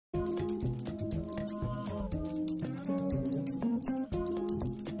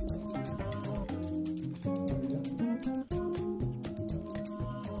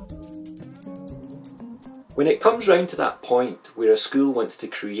When it comes round to that point where a school wants to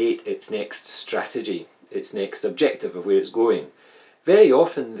create its next strategy, its next objective of where it's going, very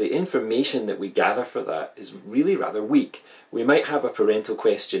often the information that we gather for that is really rather weak. We might have a parental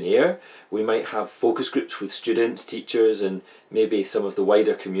questionnaire, we might have focus groups with students, teachers and maybe some of the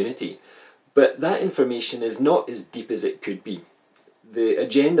wider community, but that information is not as deep as it could be. The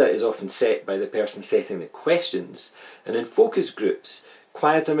agenda is often set by the person setting the questions, and in focus groups,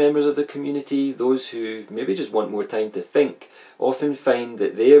 quieter members of the community, those who maybe just want more time to think, often find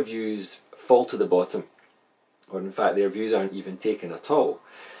that their views fall to the bottom, or in fact their views aren't even taken at all.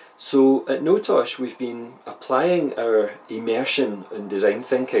 So at NOTOSH we've been applying our immersion and design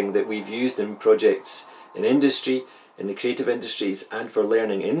thinking that we've used in projects in industry, in the creative industries and for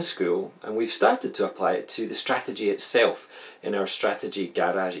learning in school, and we've started to apply it to the strategy itself in our strategy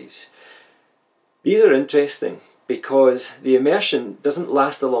garages. These are interesting because the immersion doesn't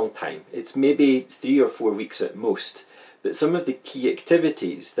last a long time. It's maybe 3 or 4 weeks at most, but some of the key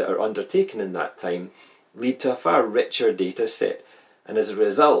activities that are undertaken in that time lead to a far richer data set, and as a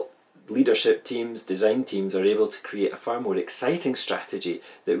result leadership teams, design teams are able to create a far more exciting strategy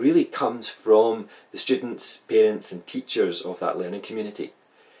that really comes from the students, parents and teachers of that learning community.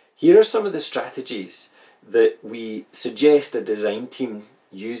 Here are some of the strategies that we suggest a design team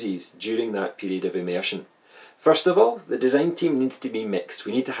uses during that period of immersion. First of all, the design team needs to be mixed.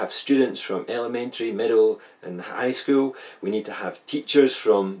 We need to have students from elementary, middle and high school. We need to have teachers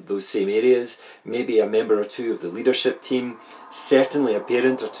from those same areas, maybe a member or two of the leadership team, certainly a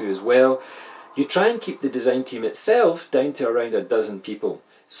parent or two as well. You try and keep the design team itself down to around a dozen people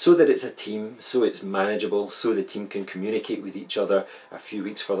so that it's a team, so it's manageable, so the team can communicate with each other a few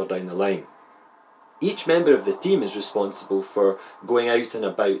weeks further down the line. Each member of the team is responsible for going out and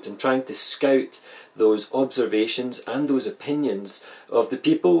about and trying to scout those observations and those opinions of the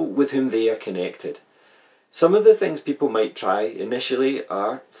people with whom they are connected. Some of the things people might try initially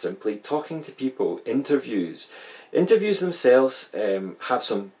are simply talking to people, interviews. Interviews themselves have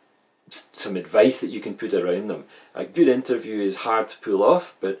some advice that you can put around them. A good interview is hard to pull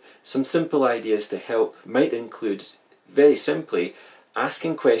off, but some simple ideas to help might include, very simply,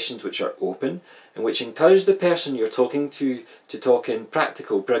 asking questions which are open and which encourage the person you're talking to talk in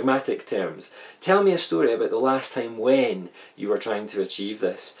practical, pragmatic terms. Tell me a story about the last time when you were trying to achieve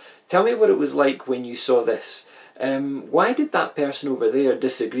this. Tell me what it was like when you saw this. Why did that person over there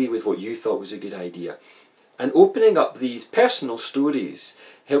disagree with what you thought was a good idea? And opening up these personal stories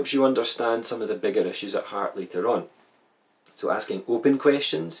helps you understand some of the bigger issues at heart later on. So asking open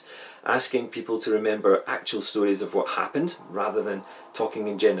questions, asking people to remember actual stories of what happened rather than talking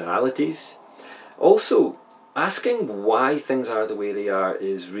in generalities. Also, asking why things are the way they are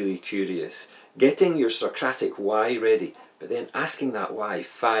is really curious. Getting your Socratic why ready, but then asking that why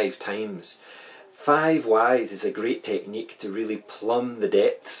 5 times. 5 whys is a great technique to really plumb the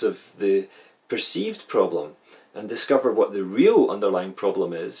depths of the perceived problem and discover what the real underlying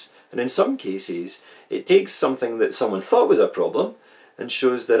problem is. And in some cases, it takes something that someone thought was a problem and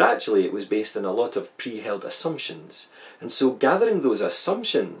shows that actually it was based on a lot of pre-held assumptions. And so gathering those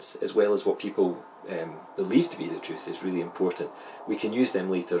assumptions as well as what people believe to be the truth is really important. We can use them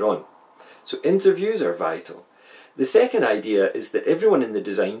later on. So interviews are vital. The second idea is that everyone in the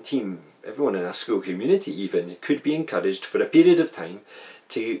design team, everyone in a school community even, could be encouraged for a period of time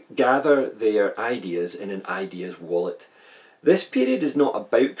to gather their ideas in an ideas wallet. This period is not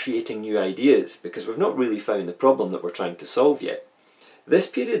about creating new ideas because we've not really found the problem that we're trying to solve yet. This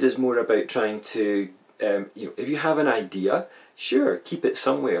period is more about trying to, if you have an idea, sure, keep it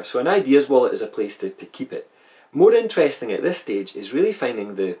somewhere. So an ideas wallet is a place to keep it. More interesting at this stage is really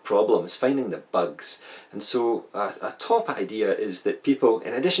finding the problems, finding the bugs. And so a top idea is that people,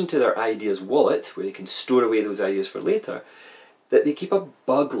 in addition to their ideas wallet, where they can store away those ideas for later, that they keep a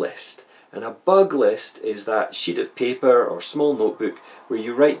bug list. And a bug list is that sheet of paper or small notebook where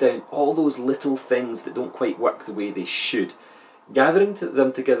you write down all those little things that don't quite work the way they should. Gathering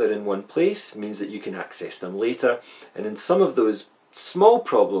them together in one place means that you can access them later, and in some of those small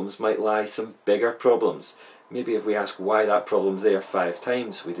problems might lie some bigger problems. Maybe if we ask why that problem's there 5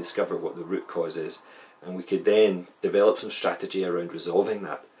 times, we discover what the root cause is, and we could then develop some strategy around resolving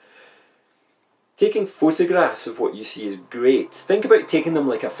that. Taking photographs of what you see is great. Think about taking them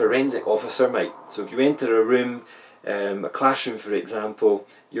like a forensic officer might. So if you enter a room, a classroom for example,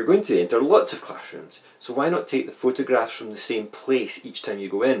 you're going to enter lots of classrooms. So why not take the photographs from the same place each time you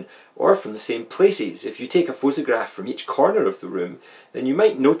go in, or from the same places? If you take a photograph from each corner of the room, then you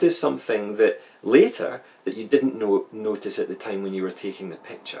might notice something that later that you didn't notice at the time when you were taking the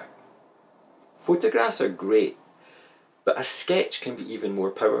picture. Photographs are great, but a sketch can be even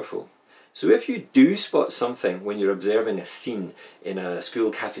more powerful. So if you do spot something when you're observing a scene in a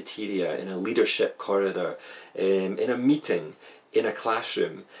school cafeteria, in a leadership corridor, in a meeting, in a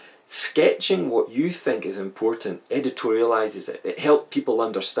classroom, sketching what you think is important editorializes it. It helps people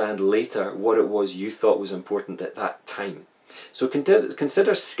understand later what it was you thought was important at that time. So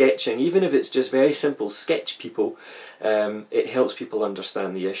consider sketching, even if it's just very simple sketch people, it helps people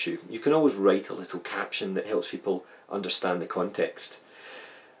understand the issue. You can always write a little caption that helps people understand the context.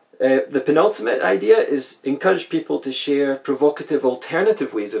 The penultimate idea is encourage people to share provocative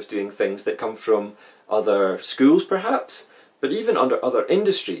alternative ways of doing things that come from other schools perhaps, but even under other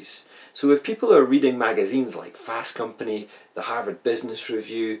industries. So if people are reading magazines like Fast Company, the Harvard Business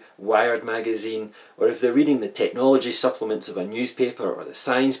Review, Wired magazine, or if they're reading the technology supplements of a newspaper or the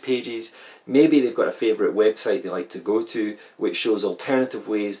science pages, maybe they've got a favourite website they like to go to which shows alternative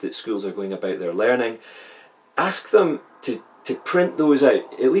ways that schools are going about their learning. Ask them to print those out.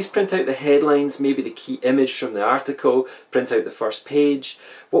 At least print out the headlines, maybe the key image from the article, print out the first page.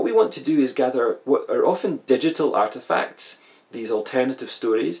 What we want to do is gather what are often digital artefacts, these alternative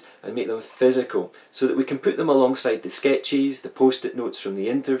stories, and make them physical so that we can put them alongside the sketches, the post-it notes from the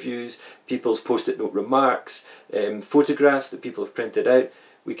interviews, people's post-it note remarks, photographs that people have printed out.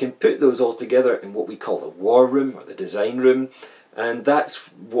 We can put those all together in what we call the war room or the design room, and that's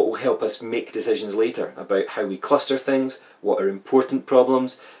what will help us make decisions later about how we cluster things, what are important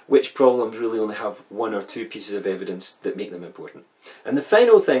problems, which problems really only have one or two pieces of evidence that make them important. And the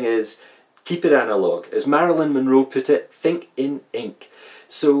final thing is, keep it analog. As Marilyn Monroe put it, think in ink.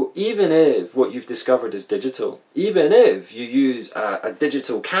 So even if what you've discovered is digital, even if you use a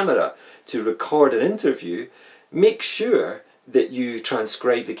digital camera to record an interview, make sure that you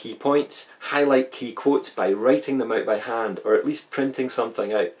transcribe the key points, highlight key quotes by writing them out by hand or at least printing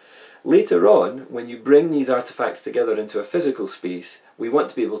something out. Later on, when you bring these artifacts together into a physical space, we want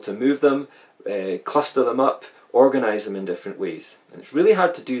to be able to move them, cluster them up, organise them in different ways. And it's really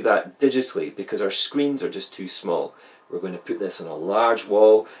hard to do that digitally because our screens are just too small. We're going to put this on a large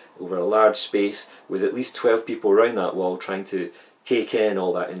wall over a large space with at least 12 people around that wall trying to take in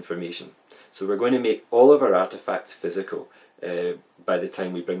all that information. So we're going to make all of our artifacts physical by the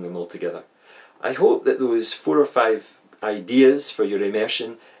time we bring them all together. I hope that those 4 or 5 ideas for your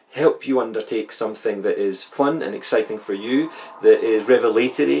immersion help you undertake something that is fun and exciting for you, that is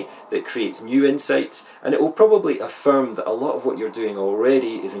revelatory, that creates new insights, and it will probably affirm that a lot of what you're doing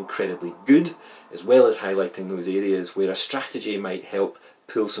already is incredibly good, as well as highlighting those areas where a strategy might help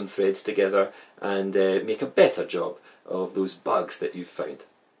pull some threads together and make a better job of those bugs that you've found.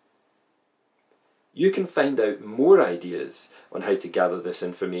 You can find out more ideas on how to gather this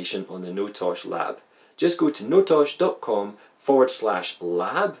information on the Notosh Lab. Just go to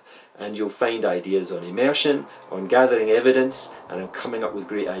notosh.com/lab and you'll find ideas on immersion, on gathering evidence, and on coming up with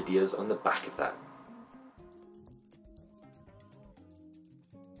great ideas on the back of that.